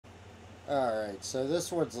Alright, so this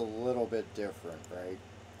one's a little bit different, right?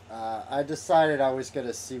 I decided I was going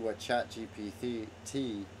to see what ChatGPT,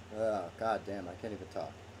 god damn, I can't even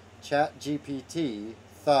talk. ChatGPT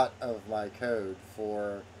thought of my code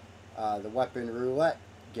for the weapon roulette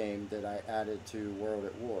game that I added to World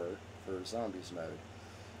at War for Zombies mode.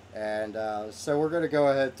 And so we're going to go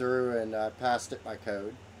ahead through and passed it my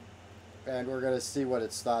code, and we're going to see what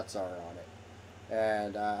its thoughts are on it.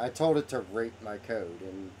 And I told it to rate my code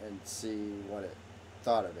and see what it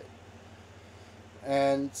thought of it.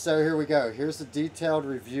 And so here we go. Here's a detailed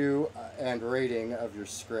review and rating of your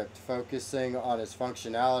script, focusing on its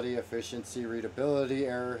functionality, efficiency, readability,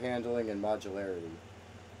 error handling, and modularity.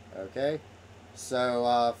 Okay?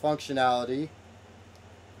 So, functionality.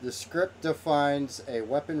 The script defines a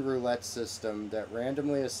weapon roulette system that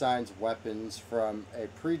randomly assigns weapons from a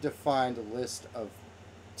predefined list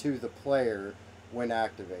to the player when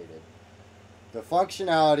activated. The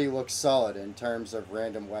functionality looks solid in terms of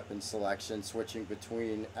random weapon selection, switching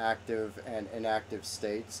between active and inactive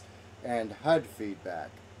states, and HUD feedback.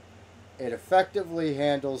 It effectively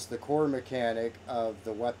handles the core mechanic of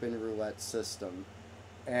the weapon roulette system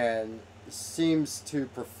and seems to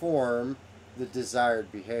perform the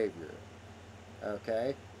desired behavior.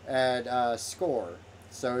 Okay? And score.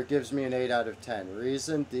 So it gives me an 8 out of 10.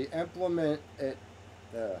 Reason,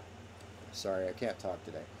 sorry, I can't talk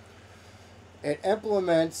today. It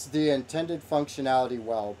implements the intended functionality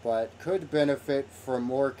well, but could benefit from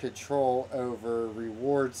more control over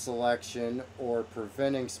reward selection or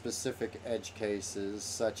preventing specific edge cases,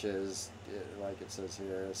 such as, like it says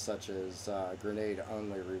here, such as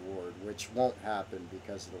grenade-only reward, which won't happen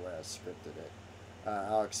because of the way I scripted it.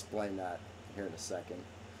 I'll explain that here in a second.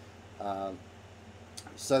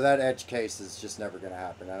 So that edge case is just never going to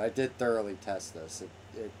happen, and I did thoroughly test this.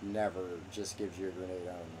 It never just gives you a grenade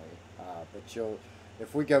only. But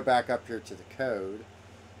if we go back up here to the code,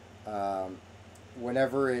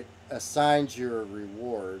 whenever it assigns you a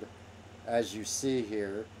reward, as you see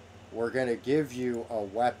here, we're going to give you a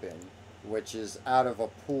weapon, which is out of a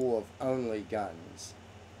pool of only guns.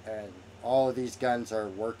 And all of these guns are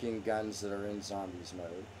working guns that are in zombies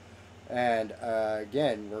mode. And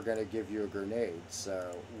again, we're going to give you a grenade,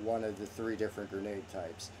 so one of the 3 different grenade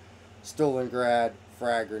types. Stolen Grad,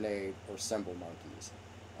 Frag Grenade, or Symbol Monkeys.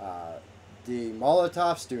 The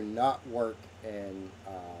Molotovs do not work in,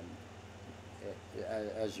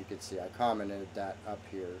 as you can see, I commented that up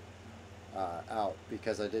here out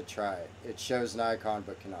because I did try it. It shows an icon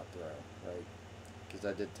but cannot throw, right? Because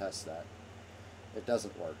I did test that. It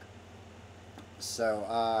doesn't work. So,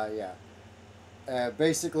 yeah.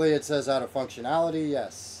 Basically, it says out of functionality,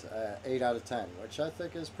 yes, 8 out of 10, which I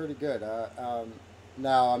think is pretty good.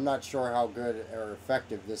 Now, I'm not sure how good or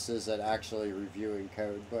effective this is at actually reviewing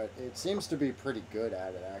code, but it seems to be pretty good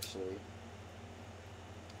at it, actually.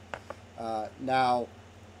 Now,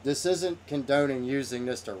 this isn't condoning using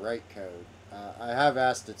this to write code. I have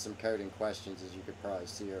asked it some coding questions, as you could probably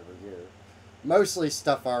see over here. Mostly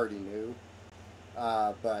stuff I already knew,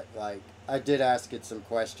 but, like, I did ask it some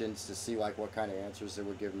questions to see, like, what kind of answers it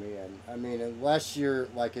would give me, and, I mean, unless you're,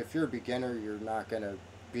 like, if you're a beginner, you're not going to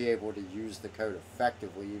be able to use the code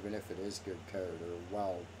effectively, even if it is good code or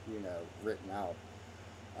well, written out,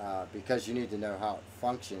 because you need to know how it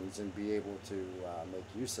functions and be able to make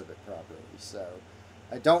use of it properly. So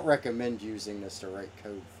I don't recommend using this to write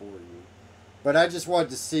code for you, but I just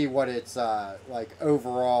wanted to see what its like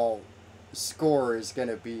overall score is going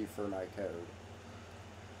to be for my code.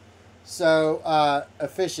 So,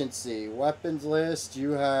 efficiency. Weapons list.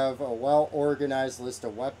 You have a well-organized list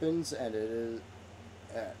of weapons, and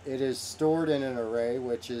it is stored in an array,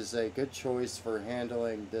 which is a good choice for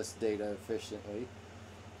handling this data efficiently.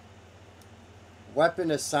 Weapon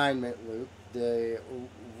assignment loop. The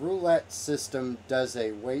roulette system does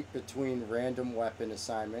a wait between random weapon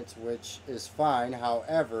assignments, which is fine.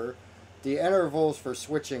 However, the intervals for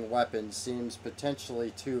switching weapons seems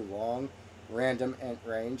potentially too long. Random int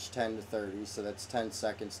range, 10 to 30, so that's 10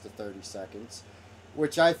 seconds to 30 seconds,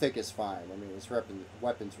 which I think is fine. I mean, it's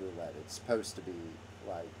weapons roulette. It's supposed to be,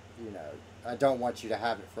 like, I don't want you to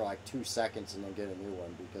have it for like 2 seconds and then get a new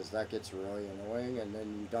one, because that gets really annoying, and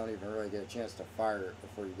then you don't even really get a chance to fire it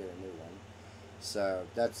before you get a new one. So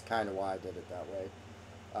that's kind of why I did it that way.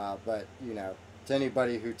 But, to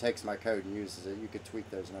anybody who takes my code and uses it, you could tweak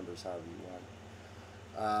those numbers however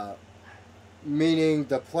you want. Meaning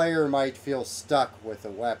the player might feel stuck with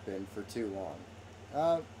a weapon for too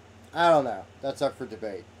long. I don't know. That's up for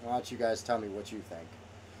debate. Why don't you guys tell me what you think?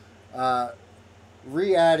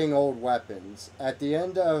 Re-adding old weapons. At the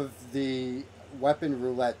end of the weapon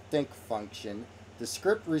roulette think function, The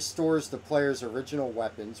script restores the player's original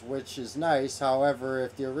weapons, which is nice. However,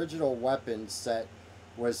 if the original weapon set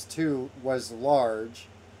was large,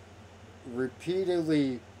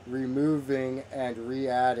 repeatedly removing and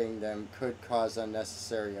re-adding them could cause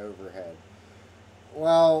unnecessary overhead.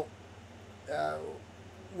 Well, uh,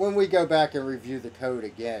 when we go back and review the code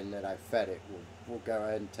again that I fed it, we'll go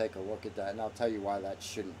ahead and take a look at that, and I'll tell you why that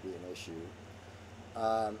shouldn't be an issue.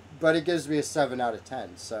 But it gives me a 7 out of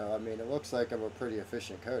 10, so I mean, it looks like I'm a pretty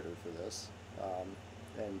efficient coder for this,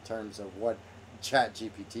 in terms of what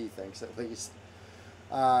ChatGPT thinks, at least.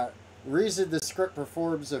 Reason the script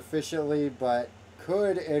performs efficiently, but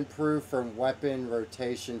could improve from weapon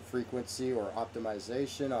rotation frequency or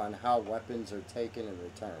optimization on how weapons are taken and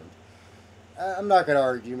returned. I'm not going to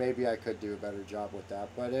argue, maybe I could do a better job with that,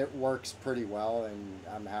 but it works pretty well and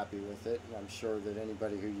I'm happy with it. And I'm sure that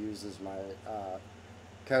anybody who uses my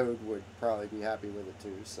code would probably be happy with it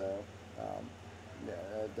too. So,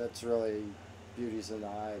 yeah, that's really beauty's in the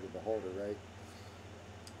eye of the beholder, right?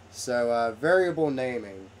 So, variable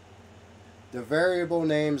naming. The variable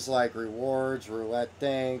names like rewards, roulette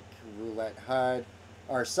think, roulette HUD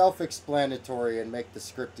are self-explanatory and make the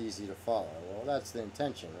script easy to follow. Well, that's the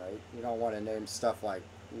intention, right? You don't want to name stuff like,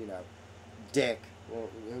 Dick. Well,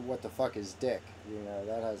 what the fuck is Dick?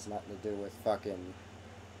 That has nothing to do with fucking,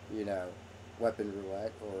 weapon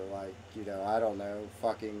roulette or like, I don't know,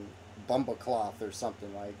 fucking bumblecloth or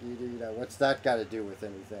something like, what's that got to do with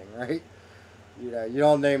anything, right? You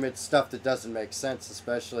don't name it stuff that doesn't make sense,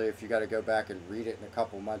 especially if you got to go back and read it in a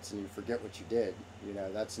couple months and you forget what you did.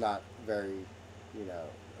 That's not very,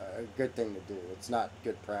 a good thing to do. It's not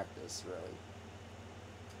good practice, really.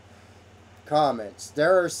 Comments.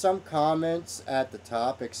 There are some comments at the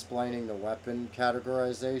top explaining the weapon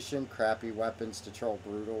categorization, crappy weapons to troll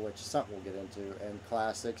brutal, which is something we'll get into, and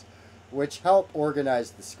classics, which help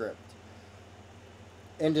organize the script.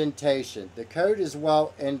 Indentation. The code is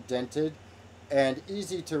well indented and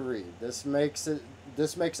easy to read. This makes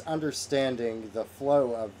understanding the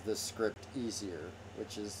flow of the script easier,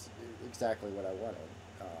 which is exactly what I wanted.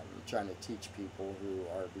 I'm trying to teach people who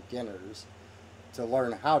are beginners to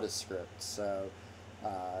learn how to script. So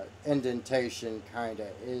indentation kind of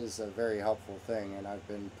is a very helpful thing, and I've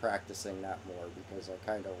been practicing that more because I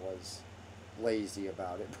kind of was lazy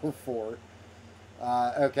about it before.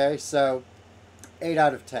 Okay, so 8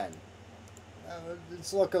 out of 10.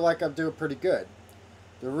 It's looking like I'm doing pretty good.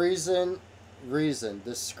 The reason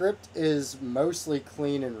the script is mostly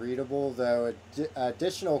clean and readable, though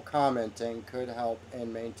additional commenting could help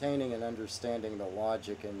in maintaining and understanding the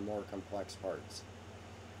logic in more complex parts.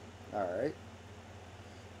 Alright.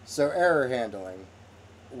 So error handling.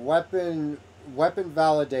 Weapon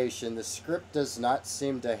validation. The script does not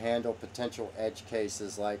seem to handle potential edge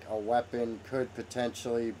cases like a weapon could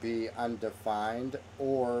potentially be undefined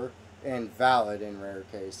or invalid in rare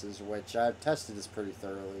cases, which I've tested this pretty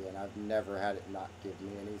thoroughly and I've never had it not give me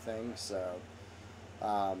anything. So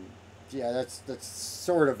yeah, that's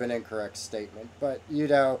sort of an incorrect statement, but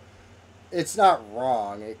it's not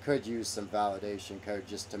wrong. It could use some validation code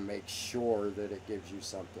just to make sure that it gives you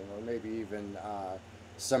something, or maybe even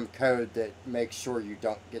some code that makes sure you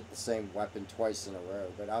don't get the same weapon twice in a row.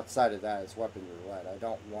 But outside of that, it's weapon roulette. I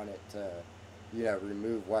don't want it to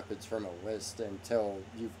remove weapons from a list until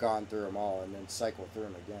you've gone through them all and then cycle through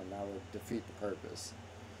them again. That would defeat the purpose.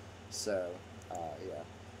 So, yeah.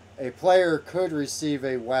 A player could receive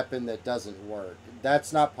a weapon that doesn't work.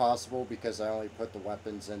 That's not possible because I only put the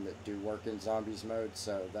weapons in that do work in zombies mode,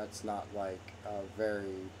 so that's not like a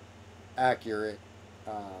very accurate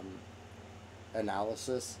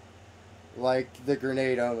analysis. Like the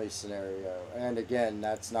grenade only scenario. And again,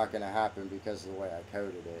 that's not going to happen because of the way I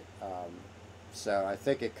coded it. So I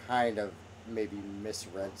think it kind of maybe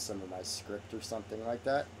misread some of my script or something like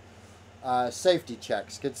that. Safety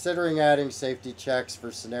checks. Considering adding safety checks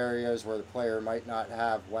for scenarios where the player might not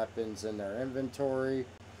have weapons in their inventory,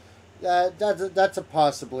 that's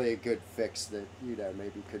possibly a good fix that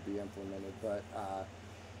maybe could be implemented, but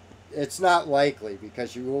it's not likely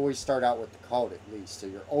because you always start out with the cult at least, so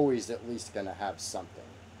you're always at least going to have something,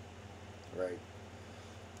 right?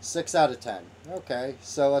 6 out of 10. Okay,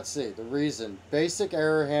 so let's see. The reason. Basic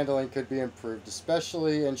error handling could be improved,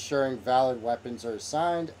 especially ensuring valid weapons are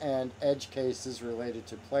assigned and edge cases related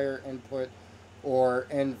to player input or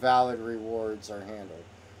invalid rewards are handled.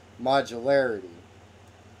 Modularity.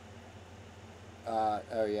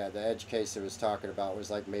 Oh yeah, the edge case it was talking about was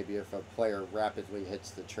like maybe if a player rapidly hits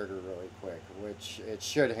the trigger really quick, which it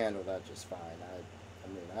should handle that just fine. I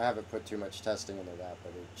mean, I haven't put too much testing into that,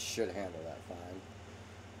 but it should handle that fine.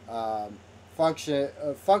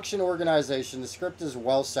 Function organization. The script is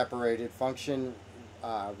well separated. Function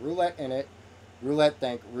roulette init, roulette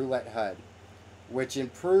think, roulette HUD, which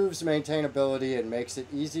improves maintainability and makes it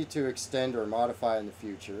easy to extend or modify in the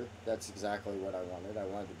future. That's exactly what I wanted. I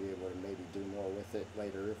wanted to be able to maybe do more with it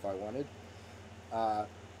later if I wanted.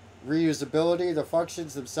 Reusability, the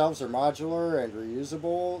functions themselves are modular and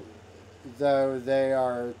reusable, though they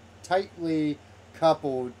are tightly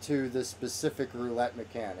coupled to the specific roulette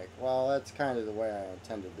mechanic. Well, that's kind of the way I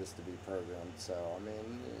intended this to be programmed. So, I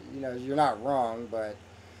mean, you know, you're not wrong, but,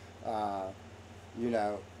 you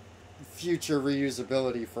know, future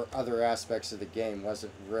reusability for other aspects of the game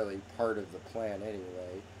wasn't really part of the plan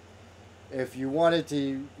anyway. If you wanted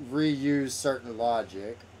to reuse certain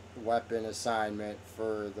logic, weapon assignment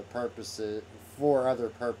for other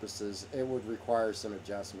purposes, it would require some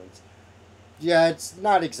adjustments. Yeah, it's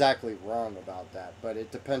not exactly wrong about that, but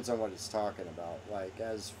it depends on what it's talking about. Like,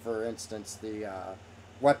 as for instance, the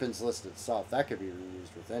weapons list itself, that could be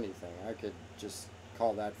reused with anything. I could just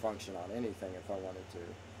call that function on anything if I wanted to.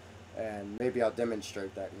 And maybe I'll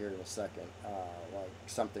demonstrate that here in a second, like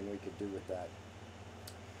something we could do with that.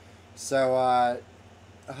 So,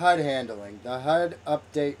 HUD handling. The HUD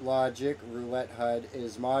update logic, roulette HUD,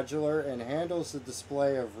 is modular and handles the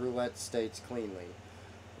display of roulette states cleanly.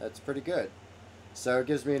 That's pretty good. So it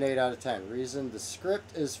gives me an 8 out of 10. Reason, the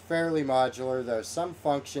script is fairly modular, though some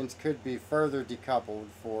functions could be further decoupled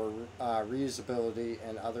for reusability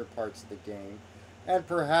in other parts of the game, and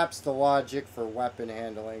perhaps the logic for weapon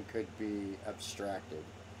handling could be abstracted.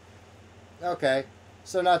 Okay,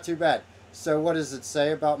 so not too bad. So what does it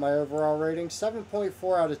say about my overall rating?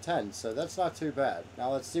 7.4 out of 10, so that's not too bad.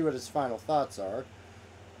 Now let's see what its final thoughts are.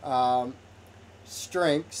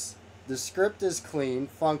 Strengths. The script is clean,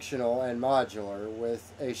 functional, and modular,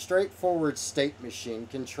 with a straightforward state machine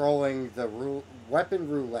controlling the weapon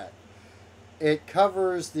roulette. It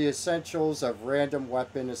covers the essentials of random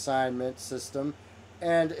weapon assignment system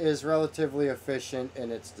and is relatively efficient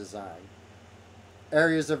in its design.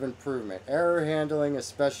 Areas of improvement. Error handling,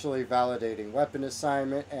 especially validating weapon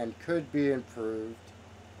assignment, and could be improved.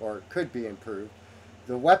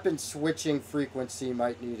 The weapon switching frequency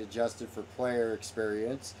might need adjusted for player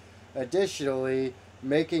experience. Additionally,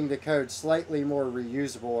 making the code slightly more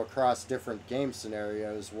reusable across different game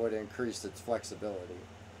scenarios would increase its flexibility.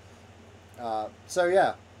 So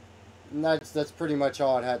yeah, that's pretty much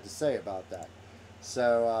all it had to say about that.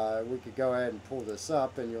 So we could go ahead and pull this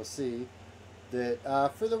up, and you'll see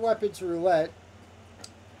that for the weapons roulette,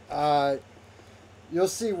 you'll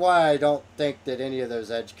see why I don't think that any of those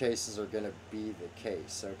edge cases are going to be the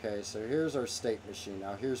case. Okay, so here's our state machine.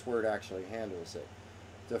 Now here's where it actually handles it.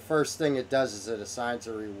 The first thing it does is it assigns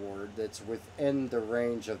a reward that's within the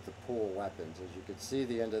range of the pool weapons. As you can see,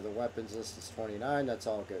 the end of the weapons list is 29. That's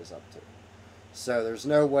all it goes up to. So there's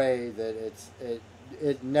no way that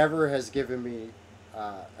it never has given me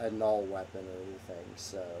a null weapon or anything.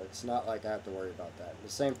 So it's not like I have to worry about that. The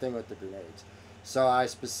same thing with the grenades. So I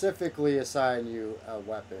specifically assign you a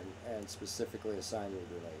weapon and specifically assign you a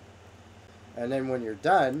grenade. And then when you're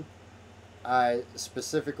done, I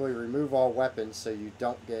specifically remove all weapons so you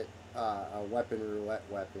don't get a weapon roulette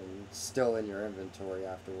weapon still in your inventory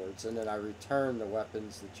afterwards. And then I return the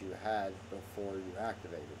weapons that you had before you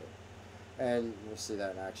activated it. And we'll see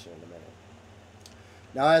that in action in a minute.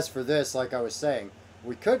 Now as for this, like I was saying,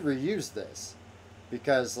 we could reuse this.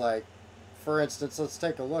 Because, like, for instance, let's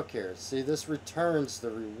take a look here. See, this returns the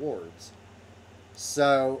rewards.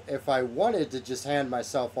 So if I wanted to just hand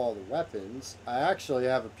myself all the weapons, I actually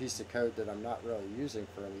have a piece of code that I'm not really using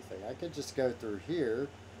for anything. I could just go through here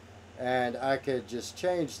and I could just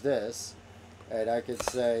change this, and I could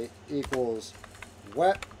say equals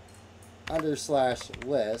wep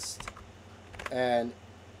 _list, and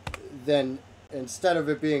then instead of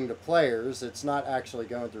it being the players, it's not actually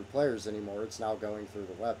going through players anymore. It's now going through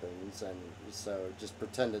the weapons, and so just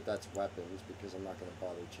pretend that that's weapons because I'm not going to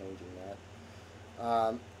bother changing that.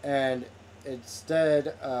 And instead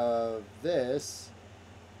of this,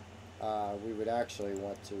 we would actually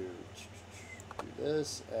want to do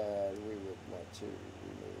this, and we would want to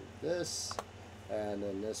remove this, and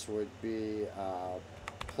then this would be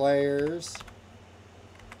players,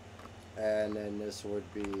 and then this would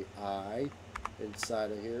be I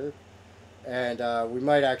inside of here. And we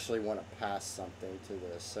might actually want to pass something to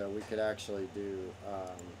this, so we could actually do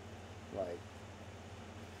like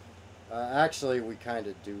actually we kind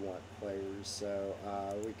of do want players, so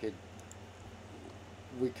I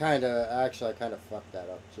kind of fucked that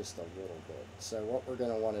up just a little bit. So what we're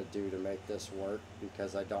going to want to do to make this work,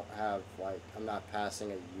 because I don't have, like, I'm not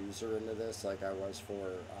passing a user into this like I was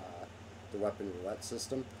for the weapon roulette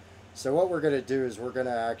system. So what we're going to do is we're going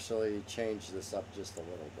to actually change this up just a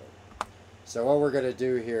little bit. So what we're going to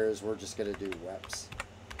do here is we're just going to do weps.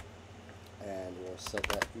 And we'll set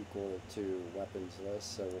that equal to weapons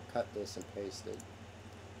list. So we'll cut this and paste it.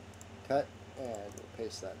 Cut, and we'll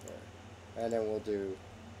paste that there. And then we'll do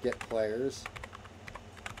get players.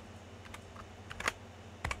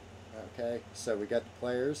 Okay, so we got the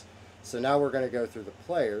players. So now we're going to go through the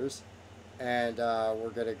players. And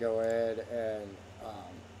we're going to go ahead and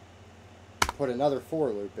put another for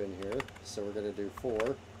loop in here. So we're going to do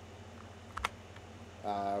for.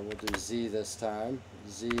 We'll do z this time.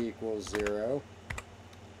 Z equals 0.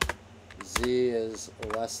 Z is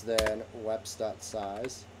less than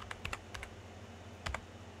weps.size.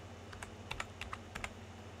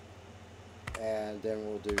 And then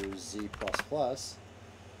we'll do z++.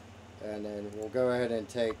 And then we'll go ahead and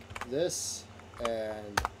take this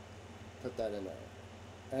and put that in there.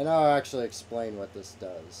 And I'll actually explain what this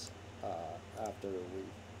does after we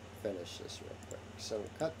finish this real quick. So we'll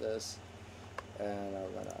cut this, and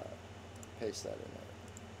I'm going to paste that in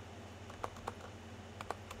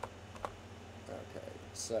there. Okay,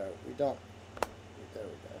 so we don't, there we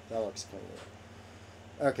go, that looks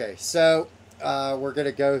cleaner. Okay, so we're going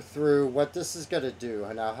to go through what this is going to do.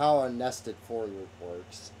 Now, how a nested for loop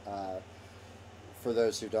works, for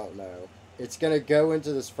those who don't know. It's going to go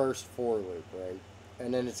into this first for loop, right?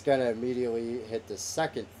 And then it's going to immediately hit the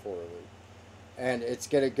second for loop. And it's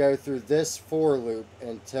going to go through this for loop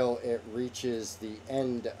until it reaches the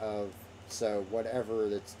end of, so whatever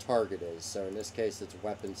its target is. So in this case, it's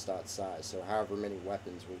weapons.size. So however many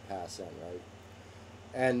weapons we pass in, right?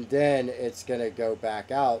 And then it's going to go back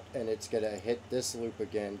out, and it's going to hit this loop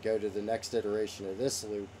again, go to the next iteration of this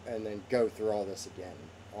loop, and then go through all this again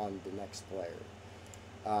on the next player.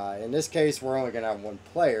 In this case, we're only going to have one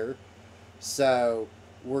player, so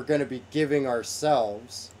we're going to be giving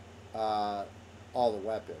ourselves all the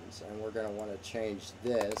weapons, and we're going to want to change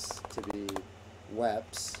this to be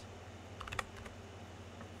weps,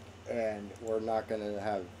 and we're not going to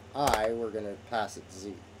have I, we're going to pass it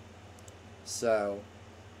Z. So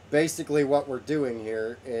basically what we're doing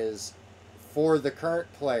here is for the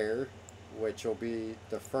current player, which will be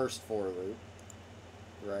the first for loop,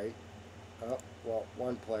 right? Oh, well,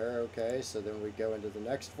 one player, okay, so then we go into the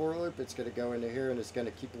next for loop. It's going to go into here, and it's going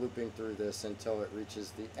to keep looping through this until it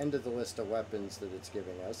reaches the end of the list of weapons that it's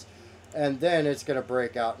giving us. And then it's going to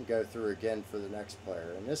break out and go through again for the next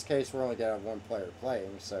player. In this case, we're only going to have one player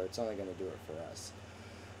playing, so it's only going to do it for us.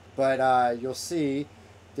 But you'll see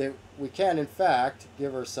that we can, in fact,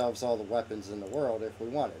 give ourselves all the weapons in the world if we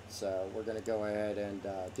wanted. So we're going to go ahead and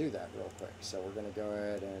do that real quick. So we're going to go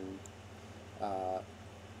ahead and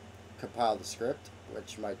compile the script,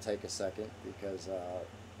 which might take a second because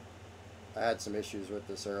I had some issues with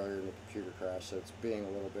this earlier in the computer crash, so it's being a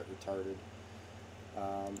little bit retarded.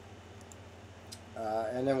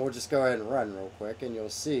 And then we'll just go ahead and run real quick, and you'll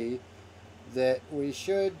see that we'll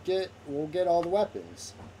get all the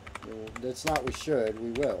weapons. It's not we should, we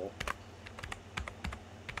will.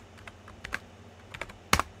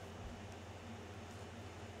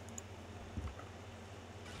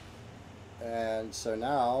 And so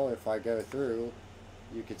now, if I go through,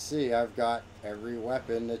 you can see I've got every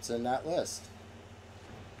weapon that's in that list.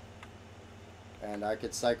 And I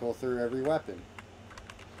could cycle through every weapon.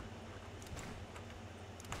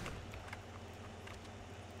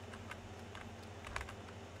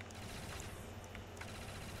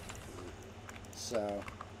 So,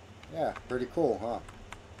 yeah, pretty cool, huh?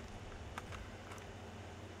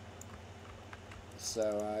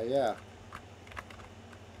 So, yeah.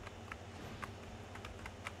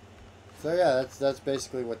 So yeah, that's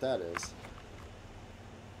basically what that is.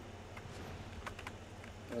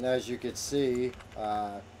 And as you can see,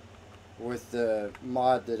 with the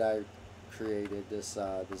mod that I created, the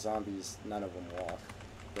zombies, none of them walk.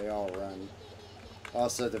 They all run.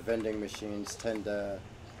 Also, the vending machines tend to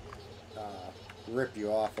rip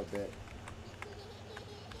you off a bit.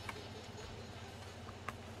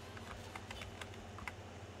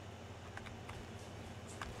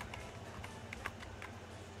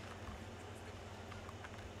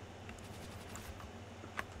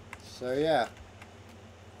 So yeah,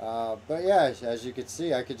 but yeah, as you can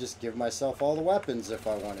see, I could just give myself all the weapons if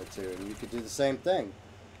I wanted to, and you could do the same thing.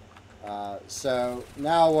 So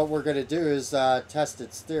now what we're going to do is test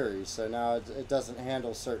its theory. So now it doesn't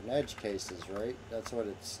handle certain edge cases, right? That's what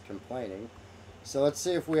it's complaining. So let's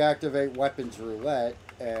see if we activate weapons roulette,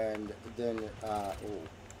 and then, oh,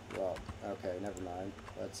 well, okay, never mind.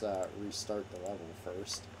 Let's restart the level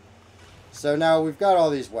first. So now we've got all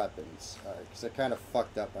these weapons, because I kind of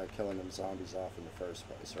fucked up by killing them zombies off in the first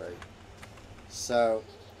place, right? So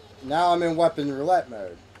now I'm in weapon roulette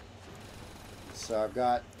mode. So I've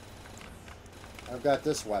got I've got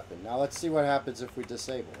this weapon. Now let's see what happens if we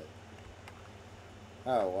disable it.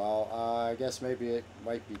 Oh, well, I guess maybe it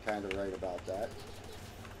might be kind of right about that.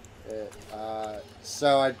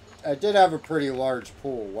 So I did have a pretty large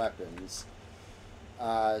pool of weapons.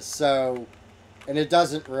 And it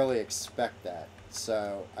doesn't really expect that.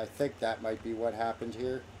 So I think that might be what happened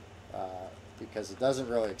here. Because it doesn't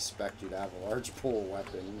really expect you to have a large pool of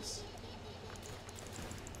weapons.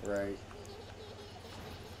 Right.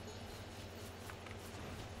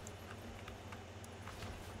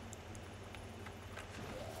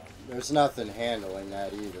 There's nothing handling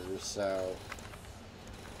that either, so...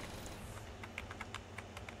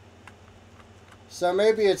 So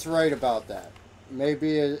maybe it's right about that.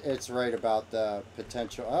 Maybe it's right about the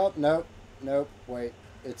potential... Oh, nope. Nope, wait.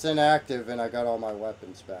 It's inactive and I got all my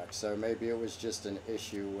weapons back. So maybe it was just an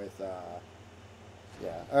issue with...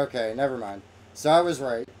 Yeah, okay, never mind. So I was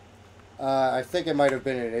right. I think it might have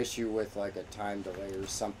been an issue with like a time delay or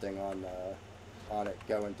something on it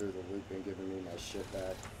going through the loop and giving me my shit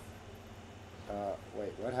back.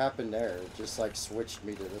 Wait, what happened there? It just like switched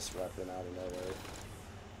me to this weapon out of nowhere.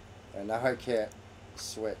 And now I can't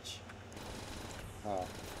switch. Huh.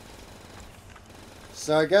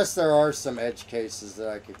 So I guess there are some edge cases that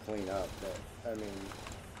I could clean up, but I mean,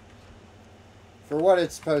 for what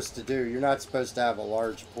it's supposed to do, you're not supposed to have a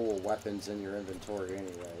large pool of weapons in your inventory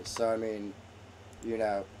anyway. So I mean, you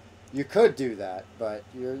know, you could do that, but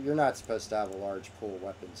you're not supposed to have a large pool of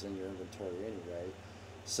weapons in your inventory anyway.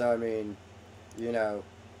 So I mean, you know,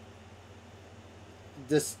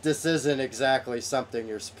 this isn't exactly something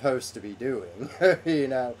you're supposed to be doing. You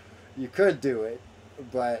know, you could do it,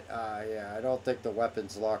 but yeah, I don't think the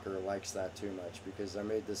weapons locker likes that too much because I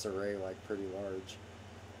made this array like pretty large.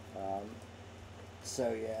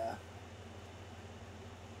 So yeah.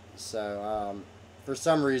 So for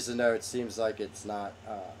some reason though, it seems like it's not.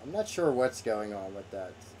 I'm not sure what's going on with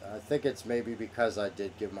that. I think it's maybe because I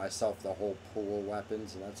did give myself the whole pool of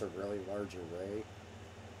weapons, and that's a really large array.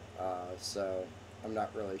 So I'm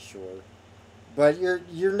not really sure. But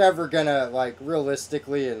you're never gonna, like,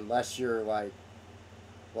 realistically, unless you're like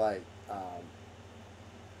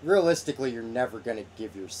realistically, you're never gonna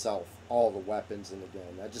give yourself all the weapons in the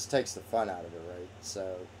game. That just takes the fun out of it, right?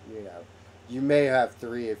 So, you know, you may have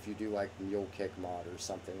 3 if you do like Mule Kick mod or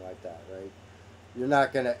something like that, right? You're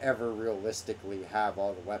not gonna ever realistically have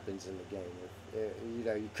all the weapons in the game. You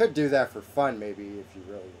know, you could do that for fun maybe if you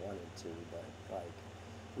really wanted to, but like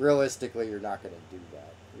realistically, you're not gonna do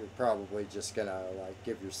that. You're probably just gonna like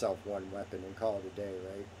give yourself 1 weapon and call it a day,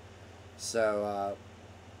 right? So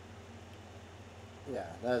yeah,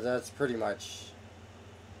 that's pretty much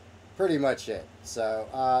it.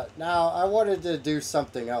 So now I wanted to do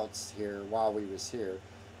something else here while we was here.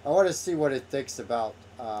 I want to see what it thinks about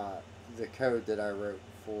the code that I wrote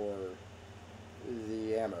for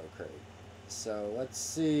the ammo crate. So let's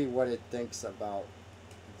see what it thinks about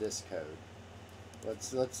this code.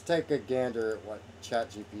 Let's take a gander at what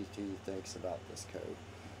ChatGPT thinks about this code.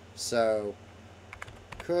 So,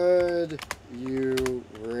 could you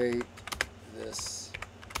rate this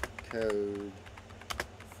code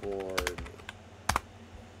for me?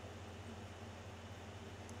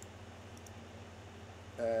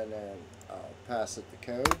 And then I'll pass it the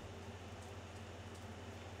code.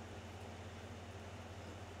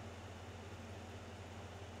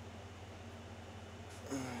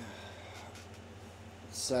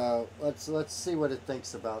 So let's see what it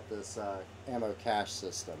thinks about this ammo cache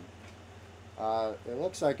system. It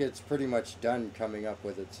looks like it's pretty much done coming up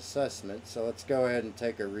with its assessment, so let's go ahead and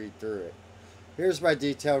take a read through it. Here's my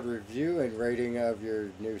detailed review and rating of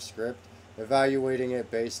your new script, evaluating it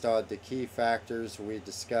based on the key factors we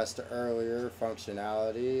discussed earlier: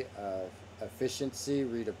 functionality, efficiency,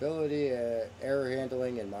 readability, error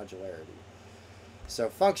handling, and modularity. So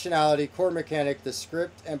functionality, core mechanic, the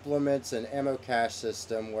script implements an ammo cache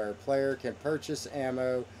system where a player can purchase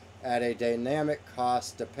ammo at a dynamic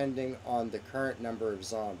cost depending on the current number of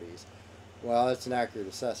zombies. Well, that's an accurate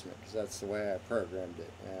assessment because that's the way I programmed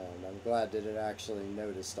it, and I'm glad that it actually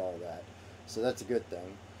noticed all that. So that's a good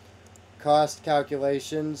thing. Cost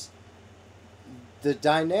calculations. The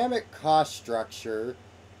dynamic cost structure,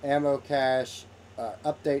 ammo cache,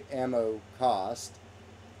 update ammo cost,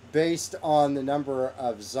 based on the number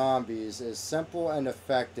of zombies is simple and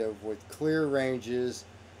effective with clear ranges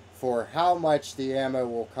for how much the ammo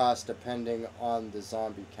will cost depending on the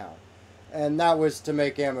zombie count. And that was to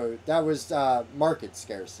make ammo, that was market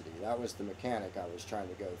scarcity. That was the mechanic I was trying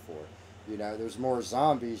to go for. You know, there's more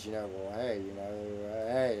zombies, you know, well, hey, you know,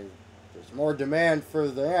 hey, there's more demand for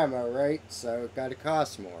the ammo, right? So it got to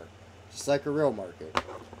cost more, just like a real market.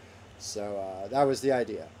 So that was the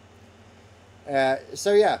idea.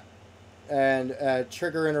 So yeah, and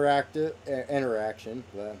trigger interaction.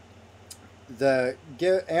 The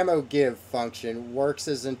ammo give function works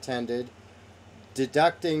as intended,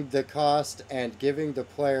 deducting the cost and giving the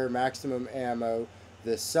player maximum ammo.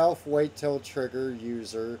 The self wait till trigger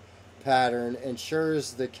user pattern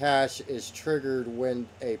ensures the cache is triggered when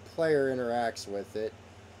a player interacts with it.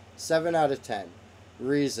 7 out of 10.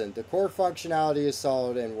 Reason: the core functionality is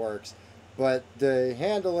solid and works, but the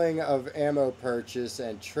handling of ammo purchase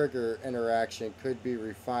and trigger interaction could be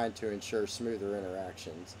refined to ensure smoother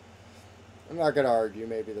interactions. I'm not going to argue,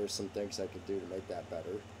 maybe there's some things I could do to make that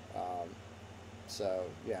better. So,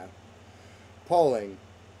 yeah. Polling.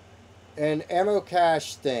 In ammo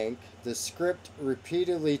cache think, the script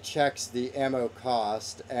repeatedly checks the ammo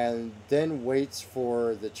cost and then waits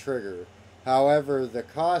for the trigger. However, the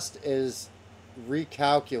cost is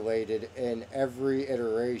recalculated in every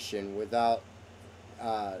iteration without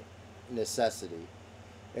uh, necessity.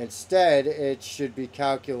 Instead, it should be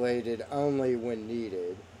calculated only when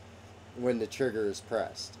needed, when the trigger is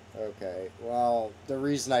pressed. Okay, well, the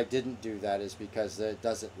reason I didn't do that is because it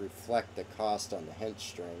doesn't reflect the cost on the hint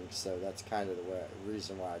string, so that's kind of the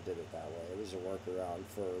reason why I did it that way. It was a workaround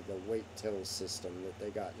for the wait till system that they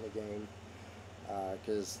got in the game,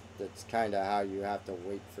 because that's kind of how you have to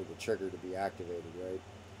wait for the trigger to be activated, right?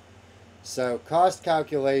 So, cost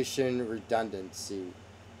calculation redundancy.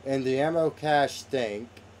 In the ammo cache think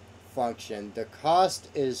function, the cost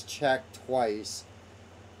is checked twice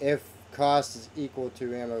if cost is equal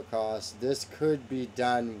to ammo cost. This could be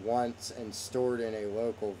done once and stored in a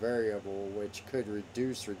local variable, which could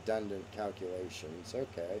reduce redundant calculations.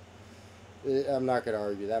 Okay. I'm not going to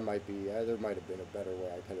argue. That might be, there might have been a better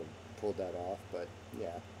way I could have pulled that off, but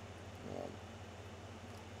yeah.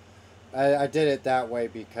 I did it that way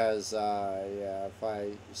because, yeah, if I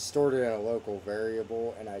stored it in a local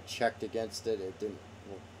variable and I checked against it, it didn't,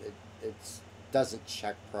 it, it's doesn't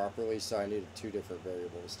check properly, so I needed two different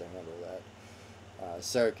variables to handle that.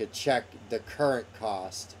 So it could check the current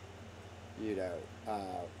cost, you know,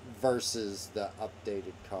 versus the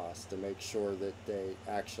updated cost to make sure that they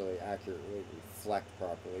actually accurately reflect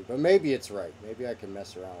properly. But maybe it's right. Maybe I can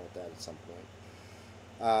mess around with that at some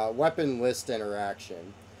point. Weapon list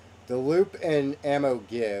interaction. The loop in ammo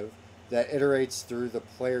give that iterates through the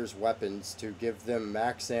player's weapons to give them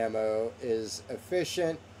max ammo is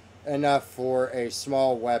efficient enough for a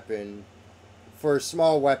small weapons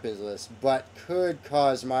list, but could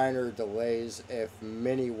cause minor delays if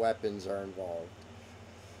many weapons are involved.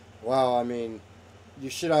 Well, I mean,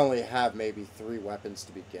 you should only have maybe 3 weapons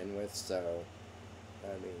to begin with, so,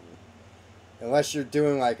 I mean, unless you're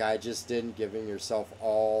doing like I just did, and giving yourself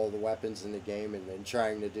all the weapons in the game and then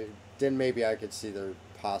trying to do, then maybe I could see there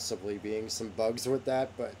possibly being some bugs with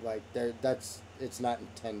that, but like it's not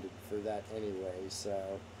intended for that anyway,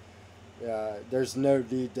 so there's no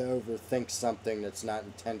need to overthink something that's not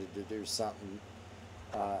intended to do something.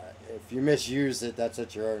 If you misuse it, that's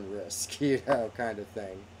at your own risk, you know, kind of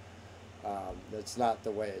thing. That's not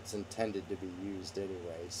the way it's intended to be used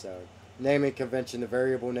anyway. So, naming convention, the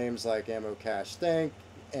variable names like ammo cache think,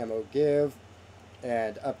 ammo give,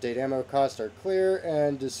 and update ammo cost are clear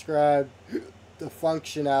and describe the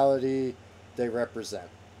functionality they represent.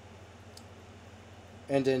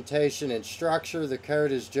 Indentation and structure. The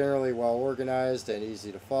code is generally well organized and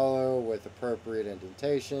easy to follow with appropriate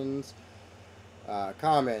indentations.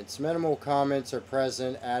 Comments. Minimal comments are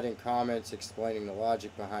present, adding comments explaining the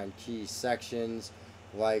logic behind key sections,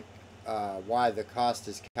 like why the cost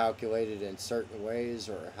is calculated in certain ways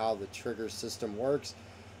or how the trigger system works,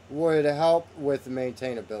 would help with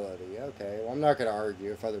maintainability. Okay, well, I'm not going to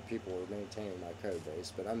argue if other people are maintaining my code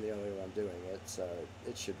base, but I'm the only one doing it, so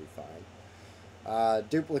it should be fine.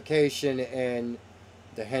 Duplication in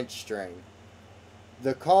the hint string.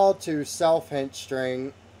 The call to self hint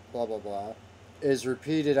string, blah blah blah, is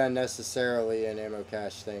repeated unnecessarily in ammo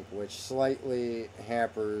cache think, which slightly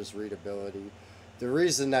hampers readability. The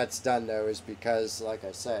reason that's done though is because, like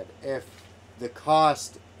I said, if the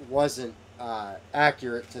cost wasn't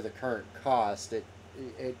accurate to the current cost,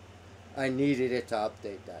 I needed it to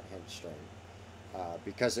update that hint string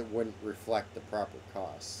because it wouldn't reflect the proper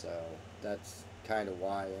cost. So that's kind of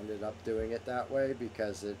why I ended up doing it that way,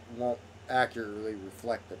 because it won't accurately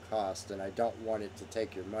reflect the cost, and I don't want it to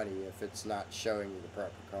take your money if it's not showing you the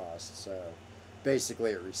proper cost. So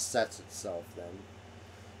basically it resets itself then.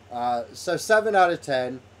 So 7 out of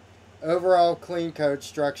 10. Overall clean code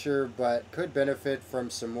structure, but could benefit from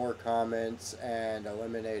some more comments and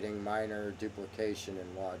eliminating minor duplication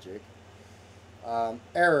in logic.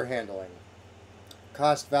 Error handling.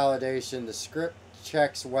 Cost validation. The script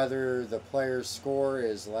checks whether the player's score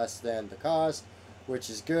is less than the cost, which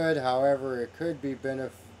is good. However, it could be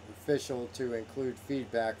beneficial to include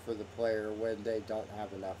feedback for the player when they don't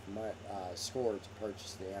have enough score to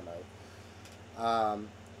purchase the ammo.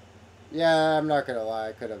 Yeah, I'm not gonna lie.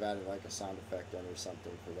 I could have added like a sound effect in or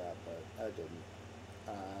something for that, but I didn't.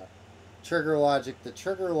 Trigger logic. The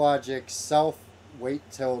trigger logic self wait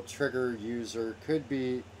till trigger user could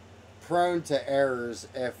be prone to errors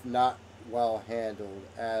if not well handled,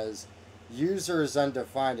 as user is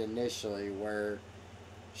undefined initially, where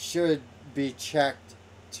should be checked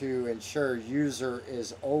to ensure user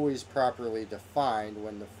is always properly defined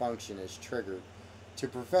when the function is triggered. To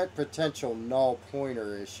prevent potential null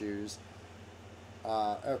pointer issues,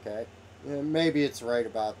 okay, maybe it's right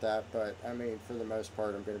about that, but I mean, for the most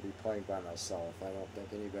part, I'm going to be playing by myself. I don't think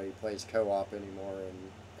anybody plays co-op anymore,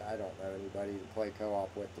 and I don't know anybody to play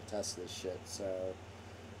co-op with to test this shit, so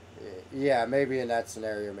yeah, maybe in that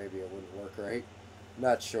scenario, maybe it wouldn't work right.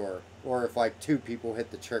 Not sure. Or if like two people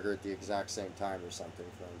hit the trigger at the exact same time or something,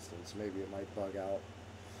 for instance, maybe it might bug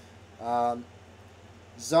out.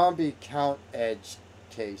 Zombie count edge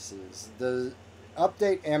cases. The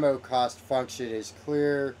update ammo cost function is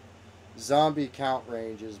clear zombie count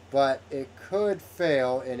ranges, but it could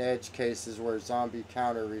fail in edge cases where zombie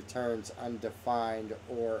counter returns undefined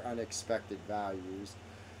or unexpected values.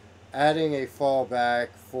 Adding a fallback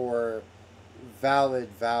for valid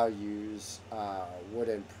values would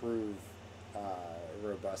improve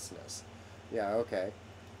robustness. Yeah, okay.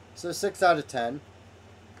 So 6 out of 10.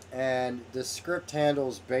 And the script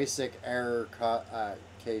handles basic error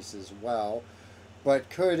cases well, but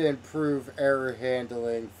could improve error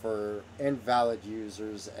handling for invalid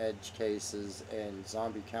users, edge cases, and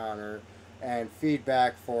zombie counter, and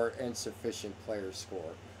feedback for insufficient player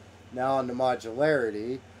score. Now on the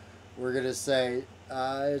modularity, we're going to say,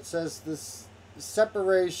 it says this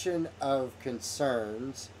separation of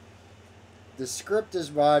concerns. The script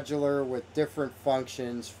is modular with different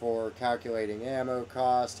functions for calculating ammo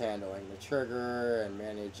cost, handling the trigger, and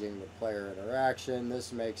managing the player interaction.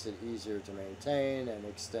 This makes it easier to maintain and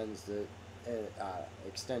extend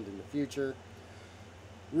in the future.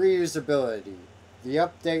 Reusability. The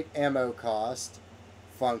update ammo cost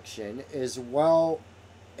function is well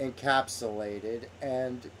encapsulated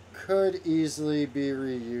and could easily be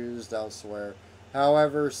reused elsewhere.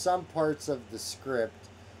 However, some parts of the script,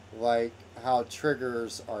 like how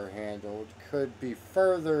triggers are handled, could be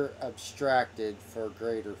further abstracted for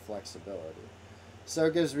greater flexibility. So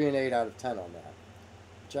it gives me an 8 out of 10 on that,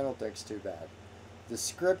 which I don't think's too bad. The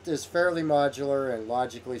script is fairly modular and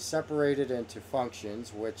logically separated into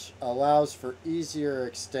functions, which allows for easier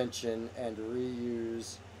extension and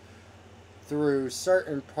reuse. Through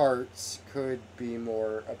certain parts could be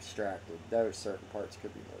more abstracted. Those certain parts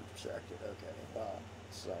could be more abstracted. Okay.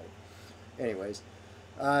 So, anyways.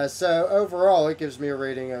 So overall, it gives me a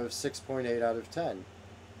rating of 6.8 out of 10.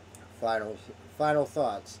 Final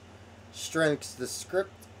thoughts. Strengths. The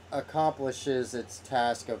script accomplishes its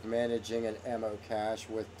task of managing an ammo cache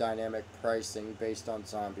with dynamic pricing based on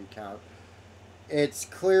zombie count. It's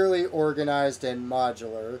clearly organized and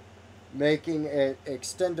modular, making it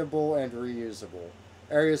extendable and reusable.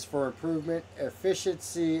 Areas for improvement: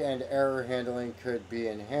 efficiency and error handling could be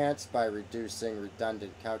enhanced by reducing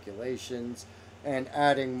redundant calculations and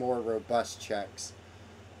adding more robust checks.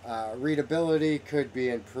 Readability could be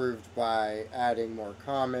improved by adding more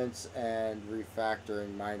comments and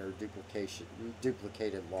refactoring minor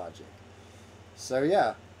duplicated logic. So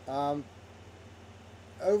yeah,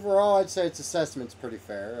 overall I'd say its assessment's pretty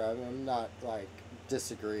fair. I'm not like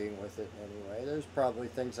disagreeing with it in any way. There's probably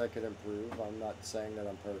things I could improve. I'm not saying that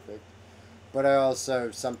I'm perfect, but I also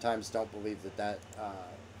sometimes don't believe that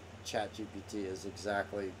ChatGPT is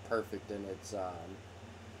exactly perfect in its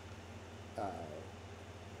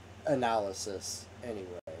analysis anyway,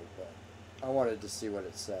 but I wanted to see what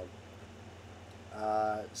it said.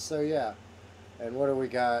 So yeah, and what do we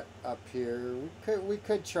got up here? We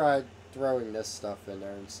could try throwing this stuff in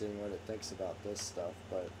there and seeing what it thinks about this stuff,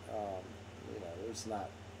 but there's not.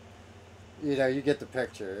 You get the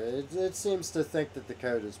picture. It seems to think that the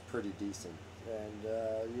code is pretty decent, and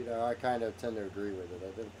I kind of tend to agree with it.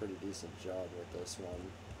 I did a pretty decent job with this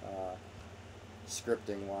one.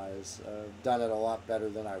 Scripting wise, I've done it a lot better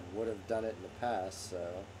than I would have done it in the past,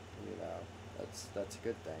 so that's a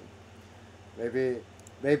good thing.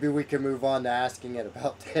 Maybe we can move on to asking it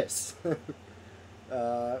about this.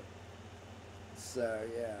 So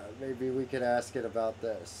yeah, maybe we could ask it about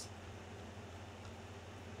this.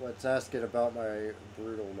 Let's ask it about my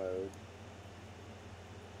brutal mode.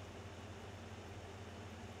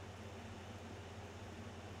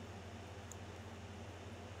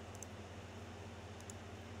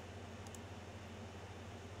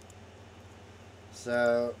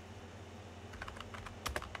 So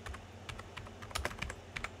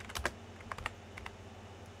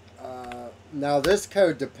now this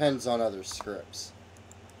code depends on other scripts.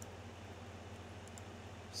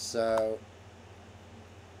 So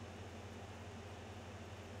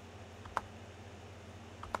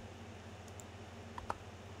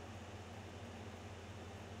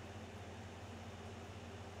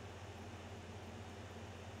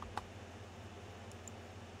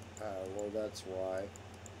well, that's why.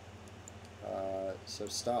 So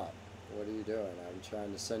stop. What are you doing? I'm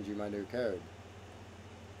trying to send you my new code.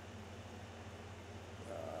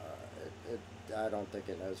 I don't think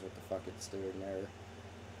it knows what the fuck it's doing there.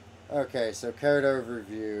 Okay, so code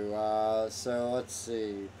overview. So let's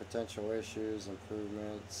see. Potential issues,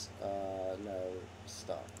 improvements. No,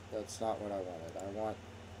 stop. That's not what I wanted. I want,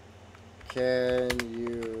 can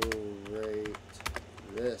you rate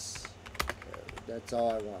this code? That's all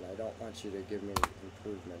I want. I don't want you to give me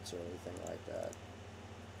improvements or anything like that.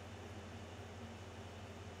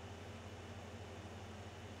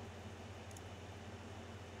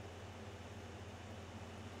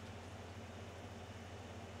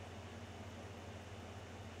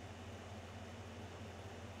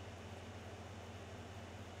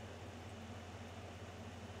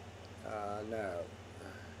 No. No,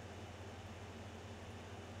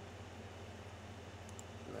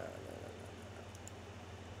 no, no, no.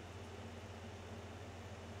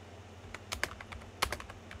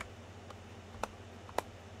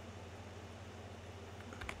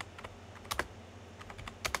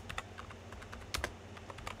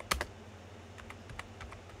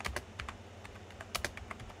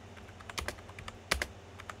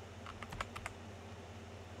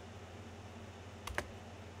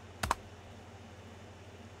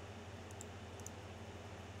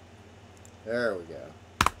 There we go.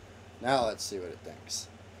 Now let's see what it thinks.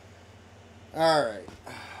 Alright.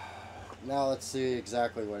 Now let's see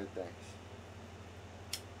exactly what it thinks.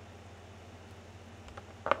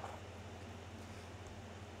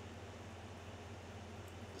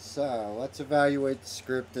 So let's evaluate the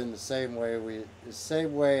script in the same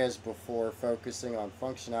way as before, focusing on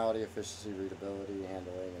functionality, efficiency, readability,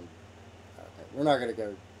 handling, and okay, we're not gonna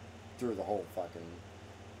go through the whole fucking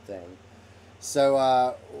thing.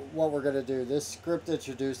 So what we're gonna do, this script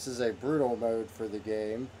introduces a brutal mode for the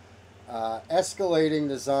game, escalating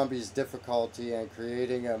the zombies' difficulty and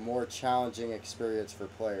creating a more challenging experience for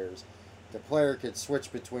players. The player could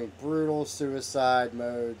switch between brutal suicide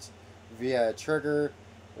modes via a trigger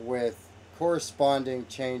with corresponding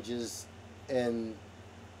changes in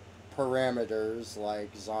parameters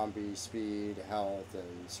like zombie speed, health,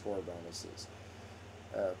 and score bonuses.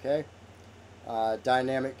 Okay.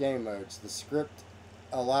 Dynamic game modes. The script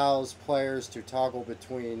allows players to toggle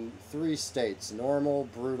between three states: normal,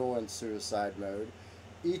 brutal, and suicide mode.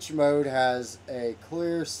 Each mode has a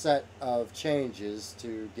clear set of changes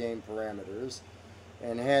to game parameters,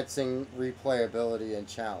 enhancing replayability and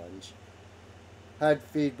challenge. HUD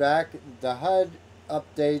feedback. The HUD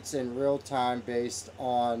updates in real time based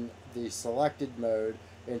on the selected mode,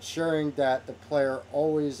 ensuring that the player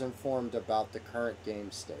always informed about the current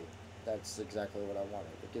game state. That's exactly what I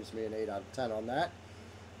wanted. It gives me an 8 out of 10 on that.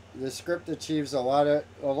 The script achieves a lot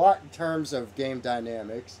in terms of game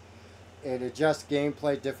dynamics. It adjusts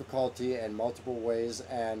gameplay difficulty in multiple ways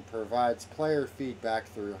and provides player feedback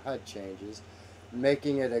through HUD changes,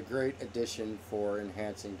 making it a great addition for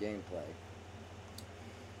enhancing gameplay.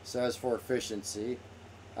 So as for efficiency,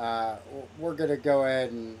 we're going to go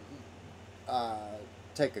ahead and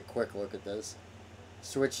take a quick look at this.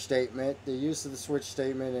 Switch statement. The use of the switch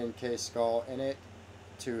statement in case call init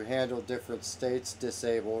to handle different states,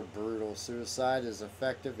 disabled, brutal, suicide, is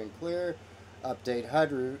effective and clear. Update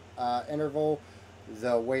HUD interval.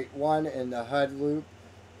 The wait 1 in the HUD loop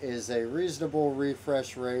is a reasonable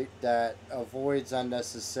refresh rate that avoids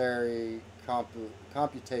unnecessary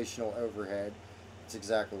computational overhead. That's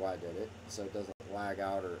exactly why I did it, so it doesn't lag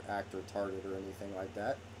out or act retarded or anything like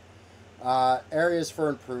that. Areas for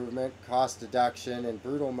improvement, cost deduction. In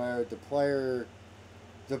brutal mode, the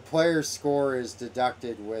player's score is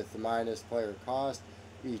deducted with minus player cost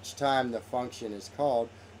each time the function is called,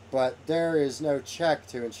 but there is no check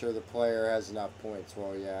to ensure the player has enough points.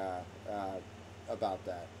 Well, yeah, about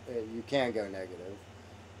that. You can go negative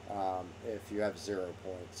if you have 0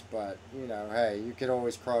 points, but you know, hey, you could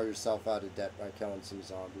always crawl yourself out of debt by killing some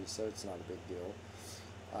zombies, so it's not a big deal.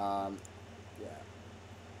 Yeah.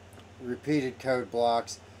 Repeated code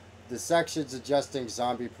blocks. The sections adjusting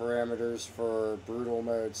zombie parameters for brutal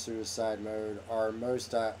mode, suicide mode are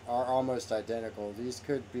almost identical. These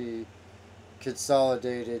could be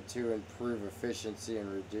consolidated to improve efficiency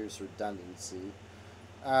and reduce redundancy.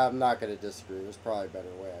 I'm not going to disagree. There's probably a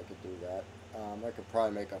better way I could do that. I could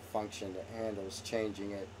probably make a function that handles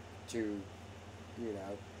changing it to, you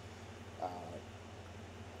know, uh,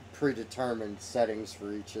 predetermined settings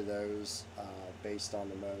for each of those based on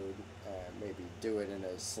the mode, and maybe do it in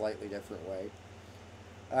a slightly different way.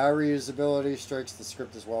 Reusability strikes the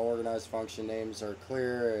script is well organized. Function names are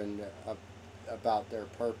clear and about their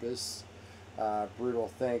purpose. Brutal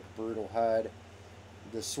think, brutal HUD.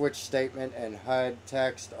 The switch statement and HUD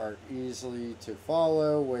text are easily to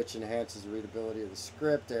follow, which enhances the readability of the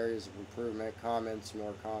script. Areas of improvement, comments,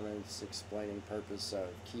 more comments, explaining purpose of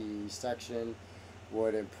key section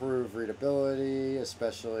would improve readability,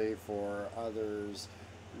 especially for others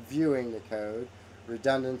viewing the code.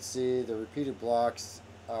 Redundancy, the repeated blocks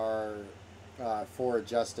are for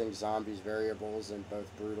adjusting zombies variables in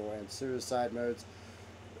both brutal and suicide modes.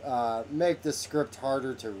 Make the script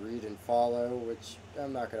harder to read and follow, which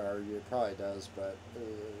I'm not going to argue, it probably does, but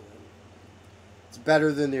it's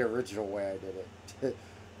better than the original way I did it.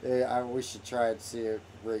 We should try and see it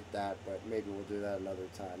rate that, but maybe we'll do that another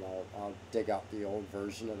time. I'll dig out the old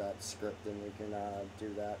version of that script and we can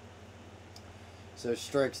do that. So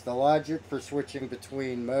strikes the logic for switching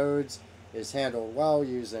between modes is handled well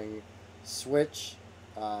using switch.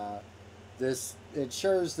 This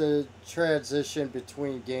ensures the transition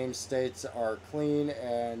between game states are clean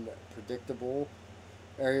and predictable.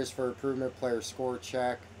 Areas for improvement, player score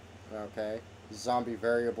check. Okay. Zombie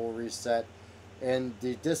variable reset. In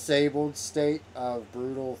the disabled state of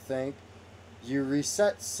brutal think, you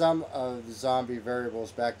reset some of the zombie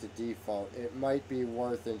variables back to default. It might be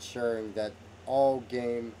worth ensuring that all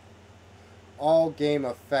game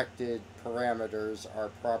affected parameters are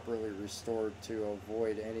properly restored to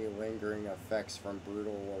avoid any lingering effects from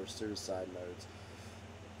brutal or suicide modes.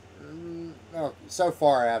 No, so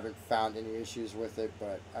far I haven't found any issues with it,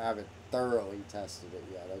 but I haven't thoroughly tested it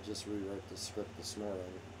yet. I just rewrote the script this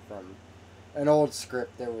morning from an old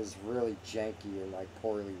script that was really janky and like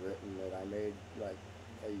poorly written that I made like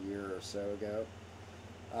a year or so ago.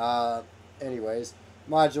 Anyways,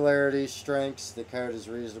 modularity strengths. The code is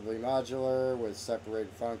reasonably modular with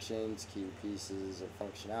separated functions, key pieces of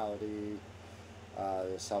functionality.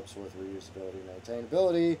 This helps with reusability and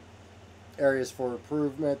maintainability. Areas for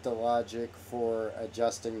improvement. The logic for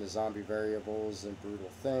adjusting the zombie variables in Brutal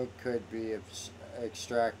Think could be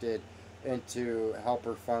extracted into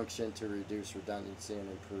helper function to reduce redundancy and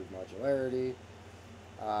improve modularity.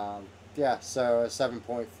 Yeah, so a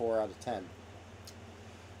 7.4 out of 10.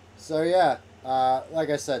 So yeah, like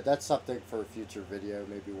I said, that's something for a future video.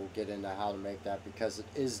 Maybe we'll get into how to make that because it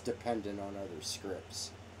is dependent on other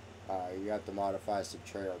scripts. You have to modify some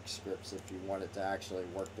Treyarch scripts if you want it to actually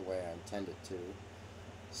work the way I intend it to.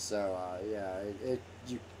 So yeah,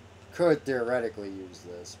 you could theoretically use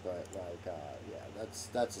this, but like yeah,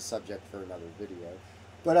 that's a subject for another video.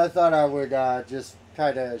 But I thought I would just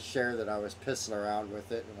kind of share that I was pissing around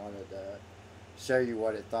with it and wanted to show you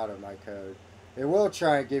what it thought of my code. It will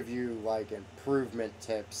try and give you like improvement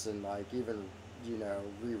tips and like even, you know,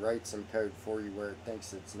 rewrite some code for you where it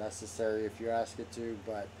thinks it's necessary if you ask it to,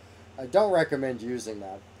 but I don't recommend using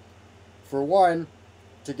that. For one,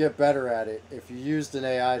 to get better at it, if you used an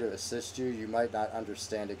AI to assist you, you might not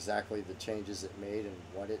understand exactly the changes it made and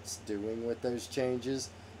what it's doing with those changes,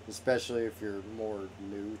 especially if you're more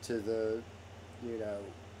new to the, you know,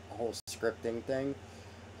 whole scripting thing.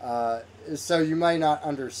 So you might not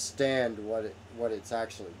understand what it's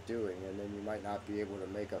actually doing, and then you might not be able to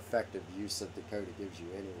make effective use of the code it gives you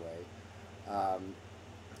anyway.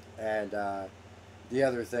 And the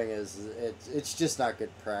other thing is, it's just not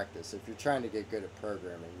good practice. If you're trying to get good at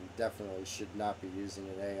programming, you definitely should not be using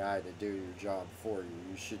an AI to do your job for you.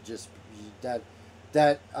 You should just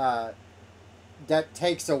that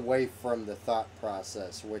takes away from the thought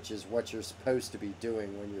process, which is what you're supposed to be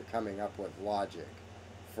doing when you're coming up with logic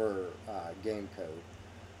for game code,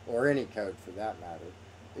 or any code for that matter.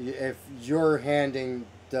 If you're handing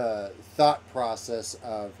the thought process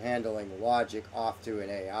of handling logic off to an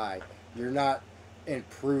AI, you're not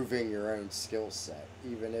improving your own skill set,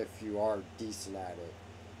 even if you are decent at it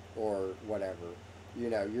or whatever. You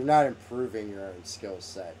know, you're not improving your own skill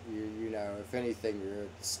set. You know, if anything, you're in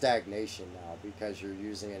stagnation now because you're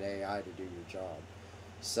using an AI to do your job.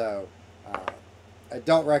 So I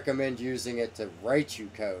don't recommend using it to write you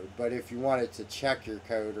code, but if you wanted to check your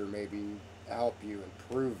code or maybe help you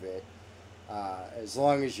improve it, as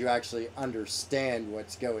long as you actually understand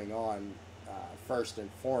what's going on first and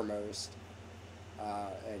foremost,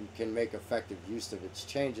 and can make effective use of its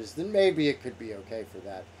changes, then maybe it could be okay for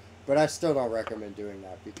that. But I still don't recommend doing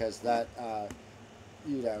that because that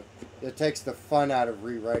you know, it takes the fun out of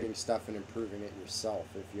rewriting stuff and improving it yourself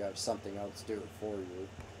if you have something else do it for you.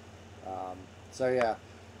 So yeah,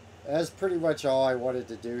 that's pretty much all I wanted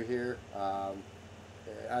to do here.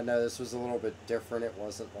 I know this was a little bit different. It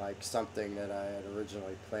wasn't like something that I had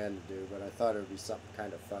originally planned to do, but I thought it would be something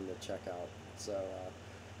kind of fun to check out. So,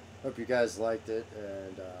 hope you guys liked it,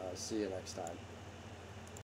 and see you next time.